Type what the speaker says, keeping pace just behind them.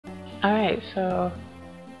Alright, so...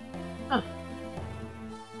 Huh.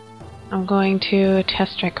 I'm going to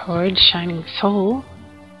test record Shining Soul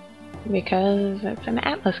because it's an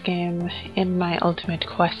Atlas game, and my ultimate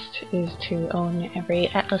quest is to own every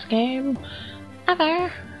Atlas game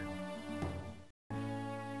ever.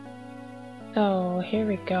 So here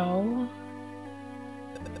we go.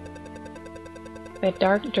 The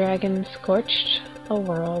Dark Dragon scorched the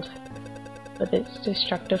world with its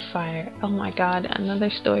destructive fire. Oh my god, another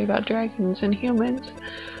story about dragons and humans.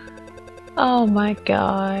 Oh my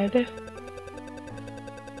god.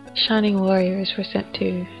 Shining warriors were sent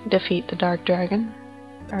to defeat the Dark Dragon.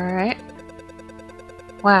 Alright.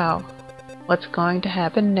 Wow. What's going to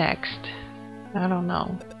happen next? I don't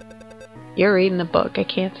know. You're reading the book, I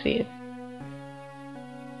can't see it.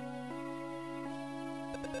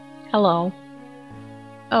 Hello.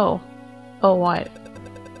 Oh. Oh, what?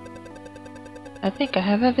 I think I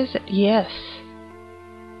have a visit. Yes.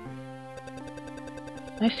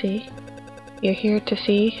 I see. You're here to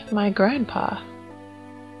see my grandpa.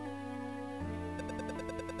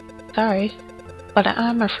 Sorry, but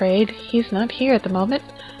I'm afraid he's not here at the moment.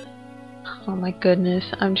 Oh my goodness,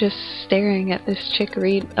 I'm just staring at this chick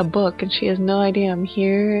read a book and she has no idea I'm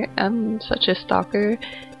here. I'm such a stalker.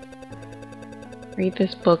 Read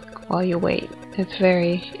this book while you wait. It's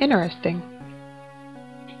very interesting.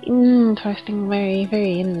 Interesting, very,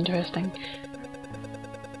 very interesting.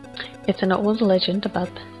 It's an old legend about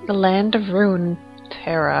the land of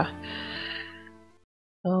Runeterra.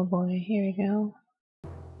 Oh boy, here we go.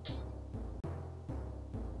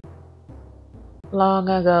 Long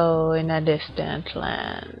ago in a distant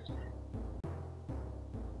land.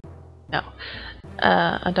 No.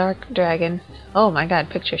 A dark dragon. Oh my god,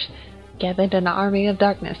 pictures. Gathered an army of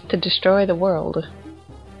darkness to destroy the world.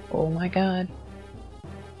 Oh my god.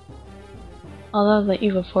 Although the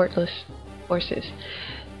evil forces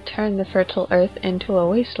turned the fertile earth into a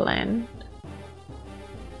wasteland.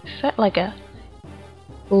 Is that like a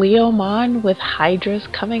Leomon with hydras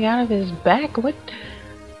coming out of his back? What?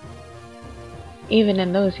 Even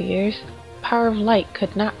in those years, power of light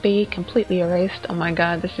could not be completely erased. Oh my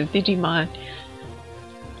god, this is Digimon.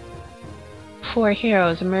 Four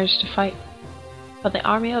heroes emerged to fight for the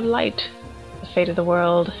army of light. The fate of the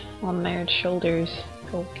world on their shoulders.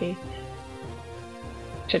 Okay.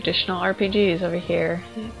 Traditional RPGs over here.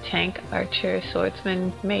 Tank, archer,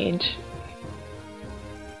 swordsman, mage.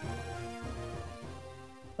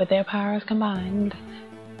 With their powers combined,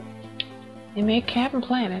 they make Captain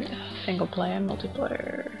Planet. Single player,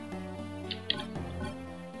 multiplayer.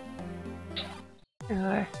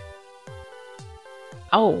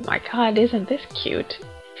 Oh my god, isn't this cute?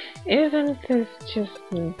 Isn't this just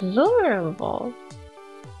adorable?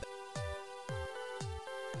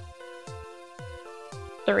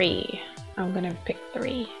 3. I'm gonna pick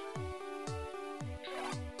 3.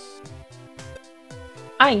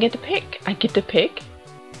 I get to pick! I get to pick!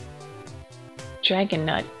 Dragon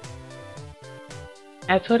Nut.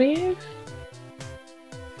 That's what he is?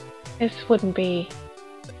 This wouldn't be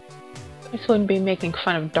making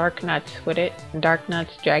fun of Dark Nuts, would it? Dark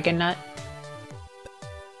Nuts, Dragon Nut.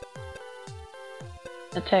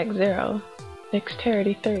 Attack 0.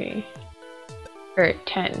 Dexterity 3. Or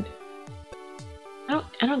 10.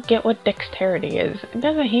 I don't get what dexterity is.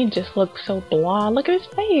 Doesn't he just look so blah? Look at his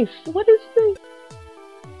face! What is this?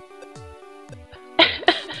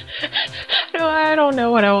 No, I don't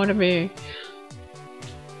know what I want to be.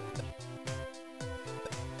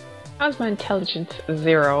 How's my intelligence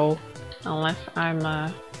 0? Unless I'm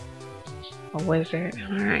a wizard.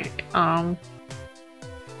 Alright,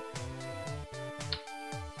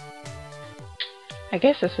 I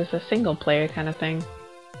guess this is a single player kind of thing.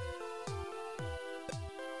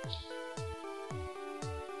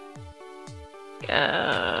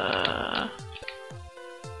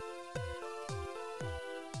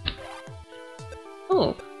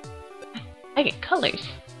 Oh, I get colors.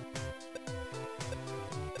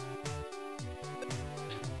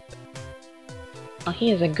 Oh, he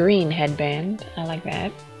has a green headband. I like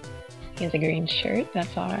that. He has a green shirt.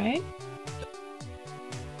 That's alright.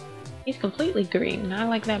 He's completely green. I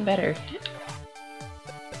like that better.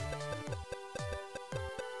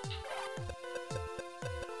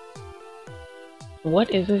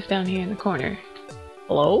 What is this down here in the corner?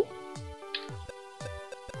 Hello?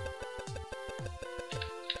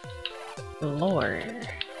 Lore.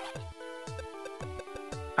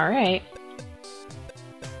 Alright.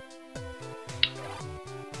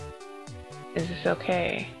 Is this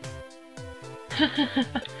okay?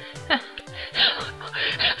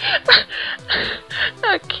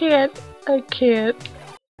 I can't. I can't.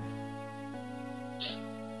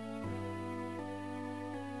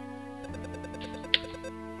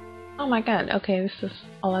 Oh my god, okay, this is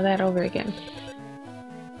all of that over again.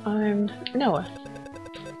 I'm Noah.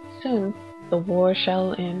 Soon, the war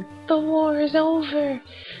shall end. The war is over!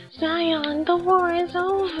 Zion, the war is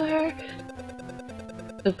over!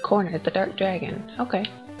 The corner, the Dark Dragon. Okay.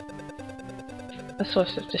 A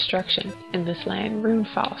source of destruction in this land. Rune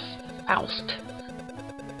Faust.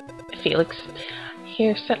 Felix.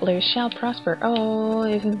 Here settlers shall prosper. Oh,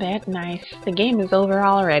 isn't that nice? The game is over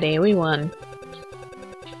already. We won.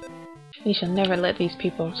 We shall never let these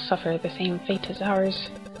people suffer the same fate as ours.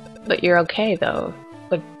 But you're okay, though.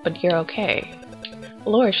 But you're okay.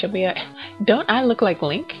 Laura should be Don't I look like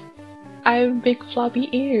Link? I have big floppy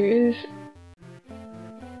ears.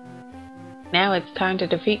 Now it's time to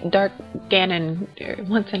defeat Dark Ganon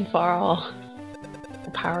once and for all.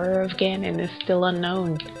 The power of Ganon is still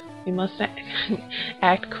unknown. We must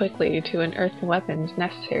act quickly to unearth the weapons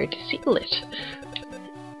necessary to seal it.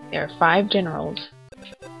 There are 5 generals.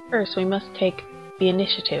 First, we must take the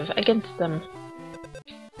initiative against them.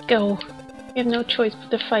 Go. We have no choice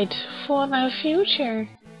but to fight for the future.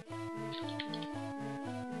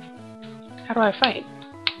 How do I fight?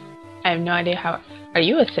 I have no idea how. Are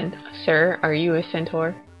you a centaur? Sir, are you a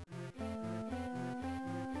centaur?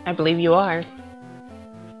 I believe you are.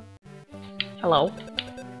 Hello.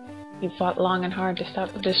 You fought long and hard to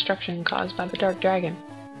stop the destruction caused by the Dark Dragon.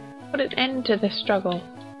 Put an end to this struggle.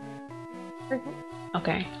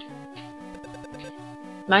 Okay.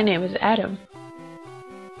 My name is Adam.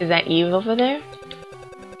 Is that Eve over there?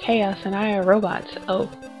 Chaos and I are robots. Oh,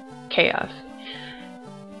 Chaos.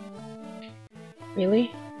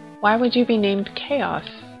 Really? Why would you be named Chaos?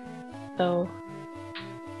 Though.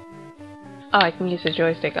 Oh, I can use the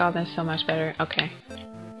joystick. Oh, that's so much better. Okay.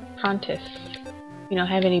 Prontis. We don't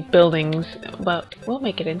have any buildings, but we'll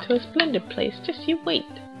make it into a splendid place. Just you wait.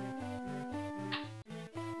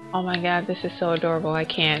 Oh my god, this is so adorable. I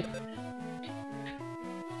can't.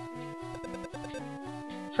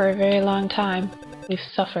 For a very long time, we've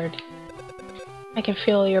suffered. I can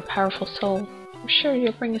feel your powerful soul. I'm sure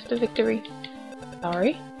you'll bring us to victory.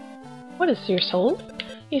 Sorry? What is your soul,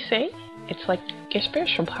 you say? It's like your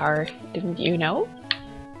spiritual power. Didn't you know?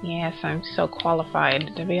 Yes, I'm so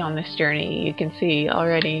qualified to be on this journey. You can see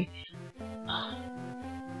already.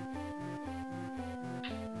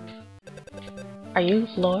 Are you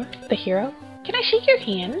Lore, the hero? Can I shake your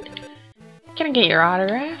hand? Can I get your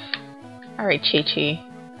autograph? Alright, Chi-Chi.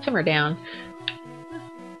 Simmer down.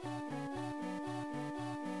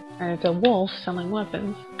 There's a wolf selling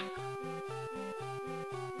weapons.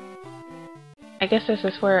 I guess this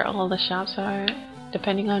is where all the shops are,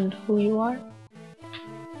 depending on who you are.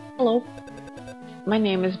 Hello. My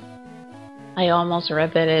name is... I almost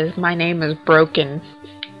read that as my name is Broken.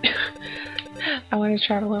 I want to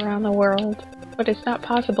travel around the world, but it's not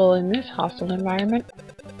possible in this hostile environment.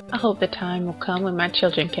 I hope the time will come when my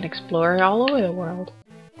children can explore all over the world.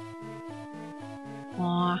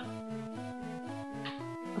 Aww.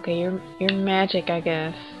 Okay, you're magic, I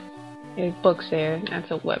guess. There's books there. That's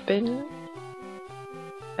a weapon.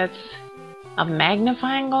 That's a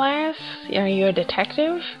magnifying glass? Are you a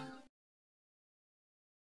detective?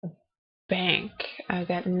 Bank. I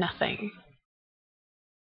got nothing.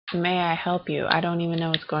 May I help you? I don't even know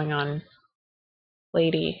what's going on.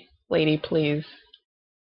 Lady, please.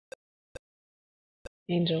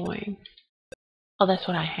 Angel Wing. Oh, that's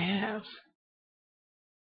what I have.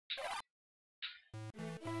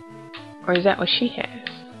 Or is that what she has?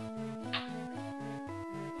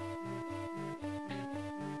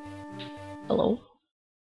 Hello?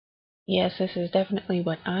 Yes, this is definitely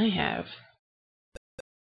what I have.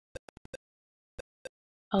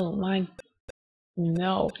 Oh my...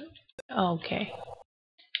 No. Okay.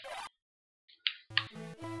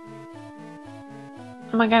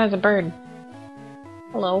 Oh my god, it's a bird.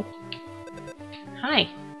 Hello. Hi.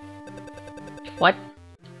 What?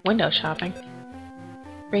 Window shopping.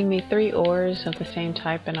 Bring me 3 ores of the same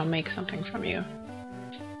type and I'll make something from you.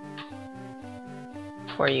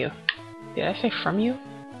 For you. Did I say from you?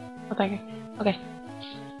 Okay. Okay.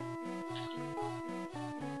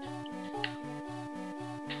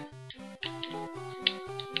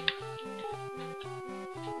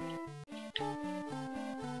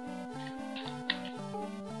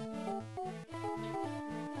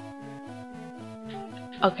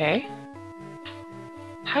 Okay.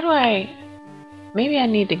 How do I... Maybe I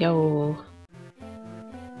need to go...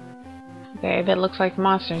 Okay, that looks like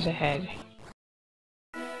monsters ahead.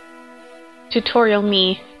 Tutorial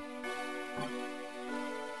me.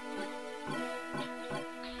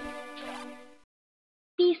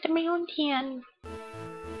 Beast Mountain.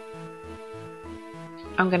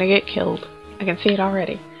 I'm gonna get killed. I can see it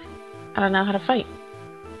already. I don't know how to fight.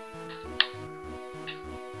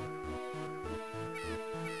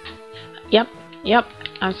 Yep, yep.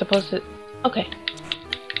 I'm supposed to... Okay.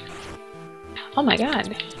 Oh my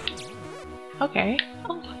god. Okay.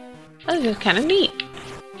 Oh, this is kind of neat.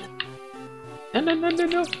 No, no, no, no,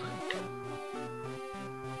 no.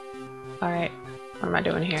 Alright. What am I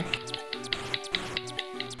doing here?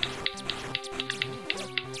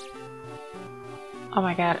 Oh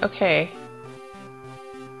my god, okay.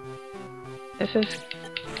 This is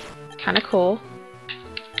kind of cool.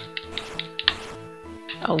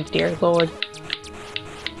 Oh dear lord.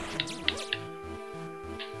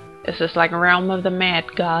 This is like Realm of the Mad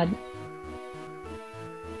God.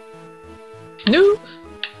 No!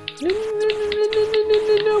 No, no, no, no, no, no, no,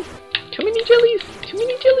 no, no! Too many jellies! Too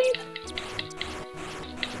many jellies!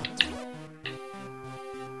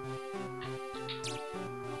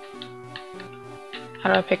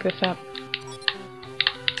 How do I pick this up?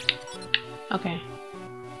 Okay.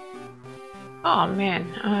 Oh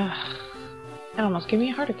man. That almost gave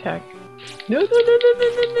me a heart attack. No, no, no, no, no,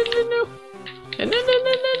 no, no, no, no! No, no, no,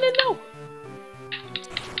 no, no, no, no!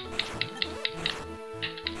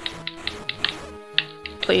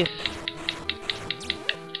 Please.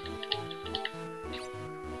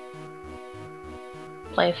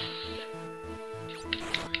 Please.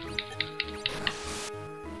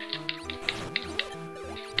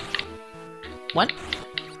 What?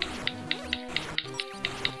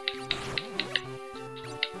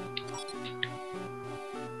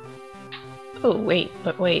 Oh, wait,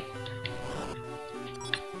 but wait.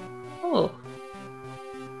 Oh.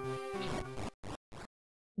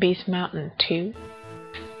 Beast Mountain 2?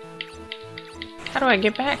 How do I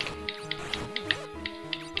get back?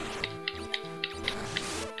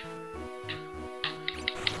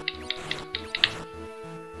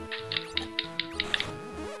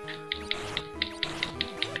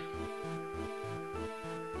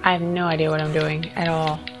 I have no idea what I'm doing at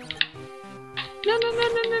all. No, no, no,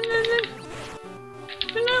 no, no, no, no.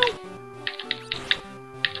 No, no.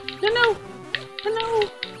 No, no. No, no.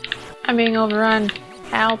 I'm being overrun.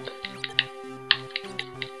 Help.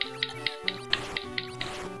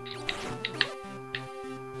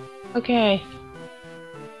 Okay.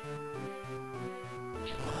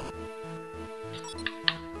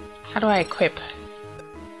 How do I equip?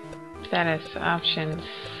 Status options.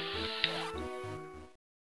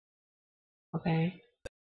 Okay.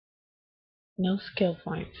 No skill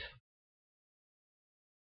points.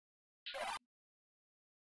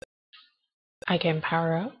 I can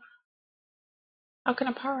power up? How can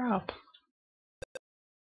I power up?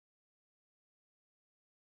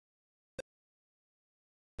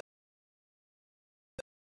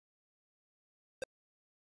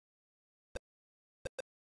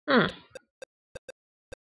 Hmm.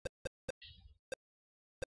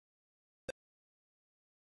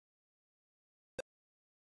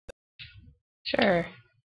 Sure.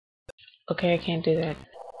 Okay, I can't do that.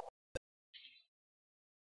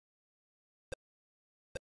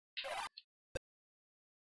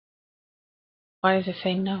 Why does it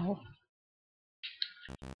say no?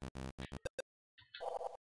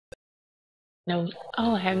 No.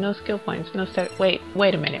 Oh, I have no skill points. No set. Wait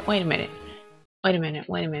a minute. Wait a minute. Wait a minute.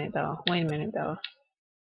 Wait a minute though. Wait a minute though.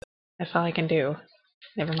 That's all I can do.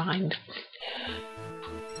 Never mind.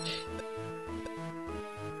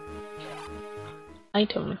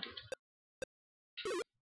 Item.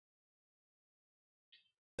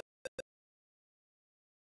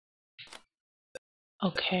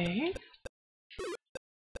 Okay.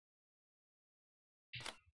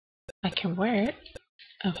 I can wear it,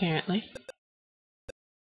 apparently.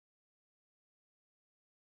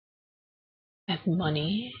 That's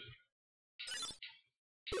money.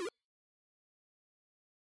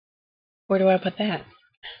 Where do I put that?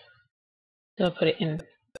 Do I put it in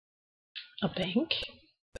a bank?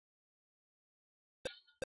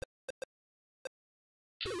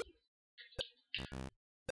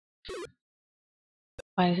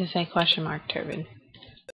 Why does it say question mark turban?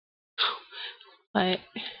 What?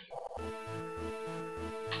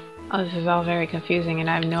 Oh, this is all very confusing and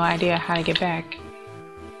I have no idea how to get back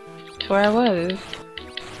to where I was.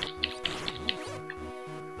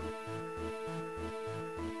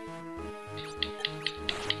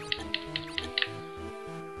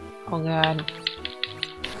 Oh god.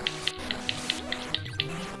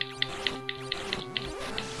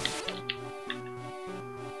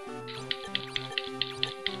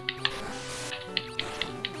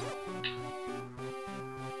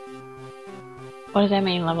 What does that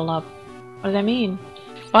mean, level up? What does that mean?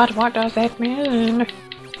 What does that mean?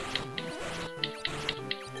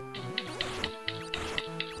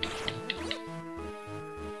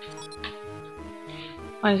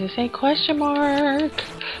 Why does it say question mark?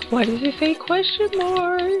 Why does it say question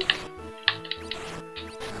mark?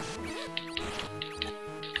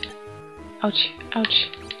 Ouch, ouch.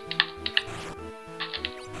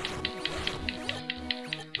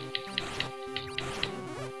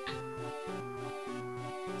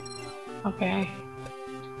 Okay.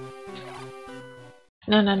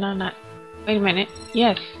 No, no, no, not. Wait a minute.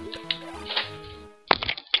 Yes.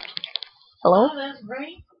 Hello? Oh, that's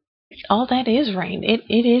rain? Oh, that is rain. It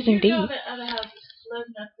is You indeed. know that other house is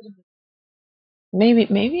flooding up to the...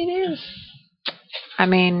 Maybe it is. I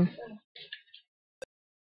mean,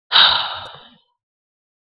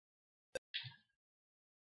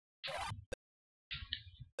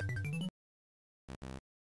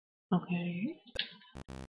 okay.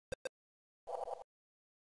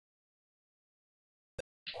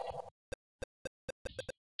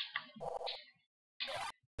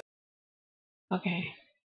 Okay.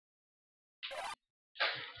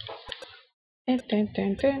 Dun, dun,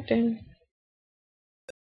 dun, dun, dun.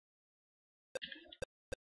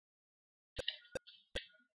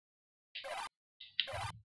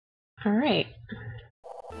 All right.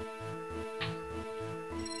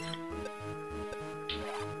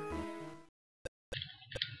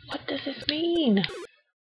 What does this mean?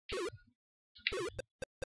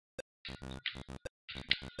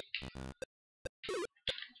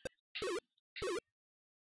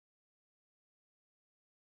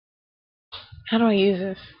 How do I use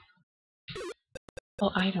this?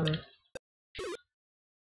 Oh, item.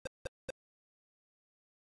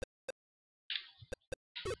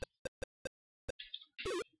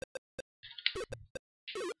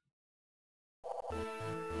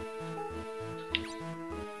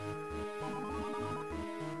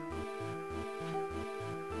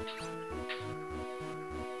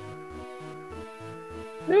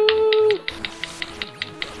 No!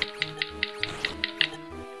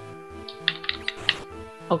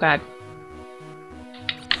 Oh god.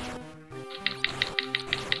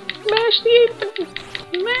 Mash the 8 button!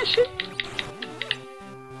 Mash it!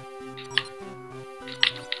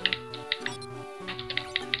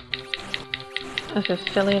 That's a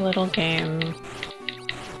silly little game.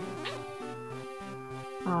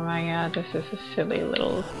 Oh my god, this is a silly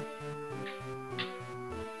little...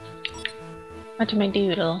 What's my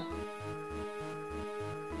doodle?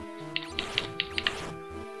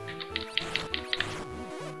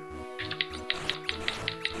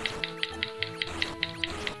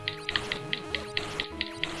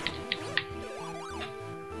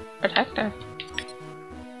 Protector.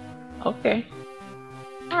 Okay.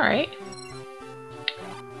 Alright.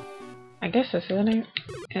 I guess this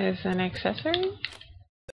is an accessory?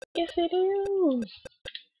 Yes it is!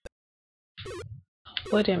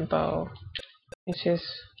 Wooden bow. Which is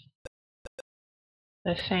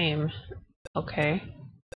the same. Okay.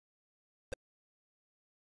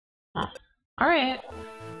 Oh. Alright.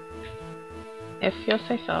 If you'll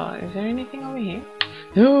say so. Is there anything over here?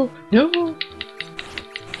 No! No!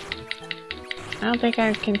 I don't think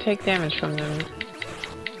I can take damage from them.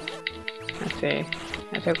 Let's see.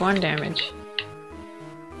 I took 1 damage.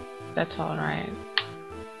 That's alright.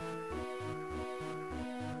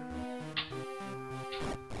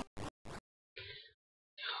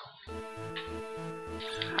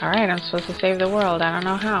 Alright, I'm supposed to save the world. I don't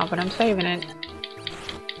know how, but I'm saving it.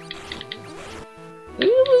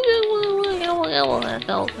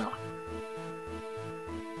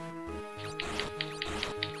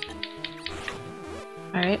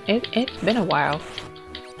 Alright, it's been a while.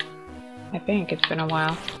 I think it's been a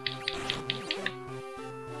while.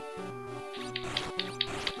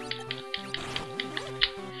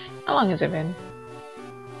 How long has it been?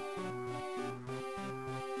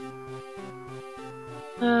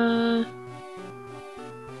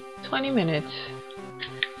 20 minutes.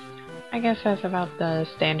 I guess that's about the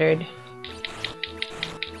standard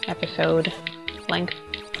episode length.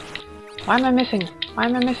 Why am I missing? Why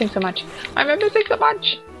am I missing so much? Why am I missing so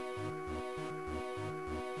much?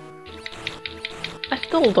 I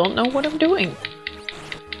still don't know what I'm doing.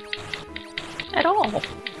 At all.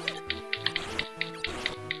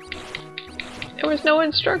 There was no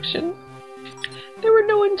instructions. There were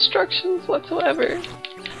no instructions whatsoever.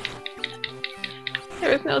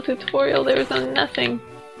 There was no tutorial, there was no nothing.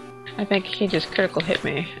 I think he just critical hit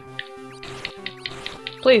me.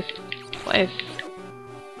 Please. Please.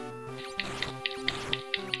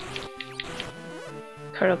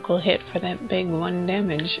 Critical hit for that big 1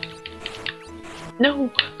 damage. No!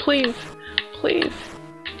 Please! Please!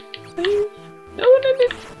 Please! No, no, no!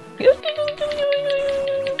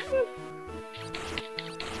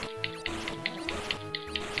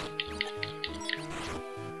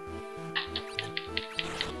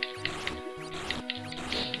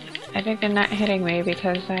 I think they're not hitting me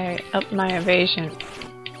because I upped my evasion.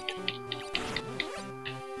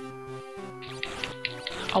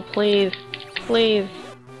 Oh, please. Please.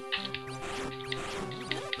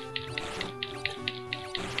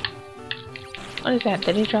 What is that?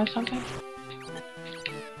 Did he drop something?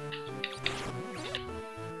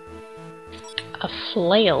 A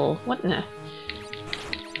flail? What in the...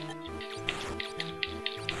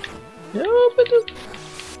 No, but...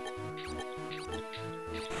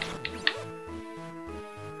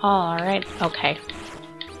 Alright, okay.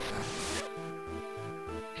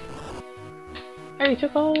 I already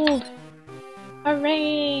took hold!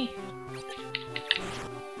 Hooray!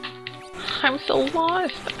 I'm so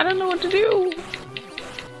lost! I don't know what to do!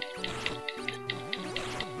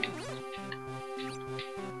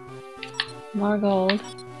 More gold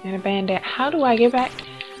and a bandit. How do I get back?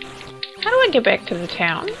 How do I get back to the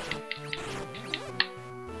town?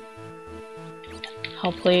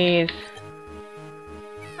 Oh, please.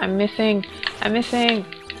 I'm missing. I'm missing.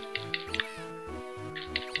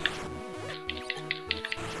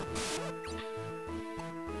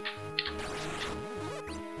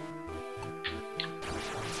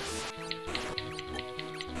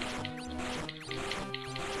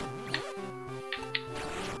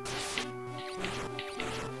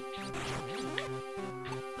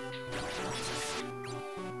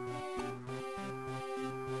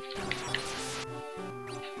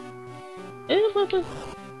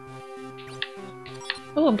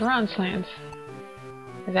 Oh, a bronze lance.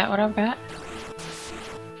 Is that what I've got?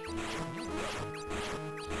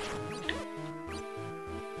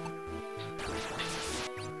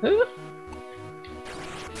 Ooh.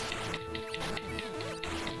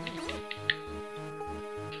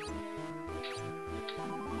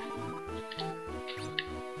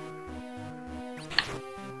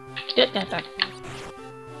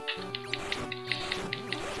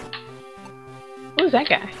 Who's that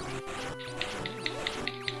guy?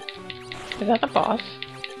 Is that the boss?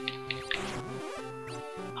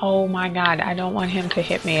 Oh my god, I don't want him to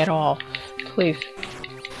hit me at all. Please.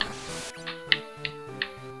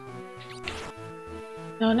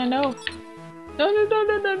 No, no, no. No, no, no,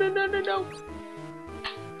 no, no, no, no, no, no.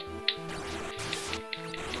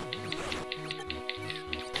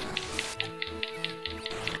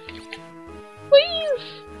 Please!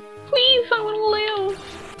 Please, I want to live!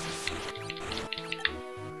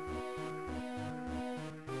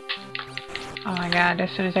 Oh my god, as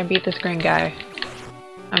soon as I beat this green guy,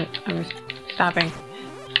 I'm stopping.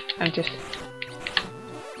 I'm just...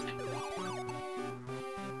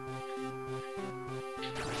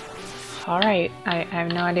 Alright, I have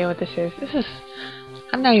no idea what this is. This is...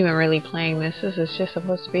 I'm not even really playing this. This is just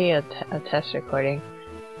supposed to be a test recording.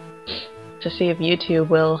 To see if YouTube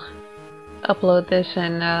will upload this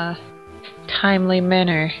in a timely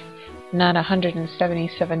manner. Not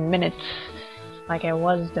 177 minutes like I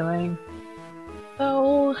was doing.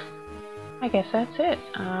 So, I guess that's it.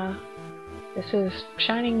 This is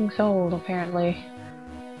Shining Soul, apparently.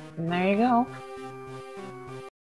 And there you go.